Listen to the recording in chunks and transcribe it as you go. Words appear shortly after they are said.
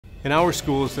In our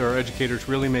schools, there are educators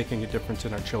really making a difference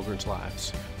in our children's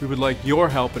lives. We would like your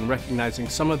help in recognizing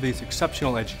some of these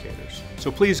exceptional educators.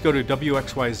 So please go to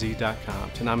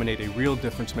WXYZ.com to nominate a real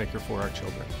difference maker for our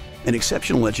children. An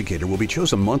exceptional educator will be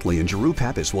chosen monthly, and Giroux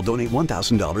Pappas will donate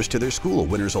 $1,000 to their school.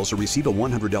 Winners also receive a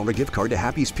 $100 gift card to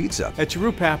Happy's Pizza. At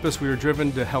Giroux Pappas, we are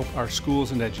driven to help our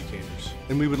schools and educators,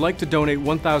 and we would like to donate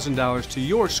 $1,000 to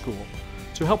your school.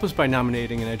 So help us by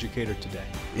nominating an educator today.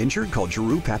 Injured? Call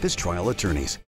Giroux Pappas Trial Attorneys.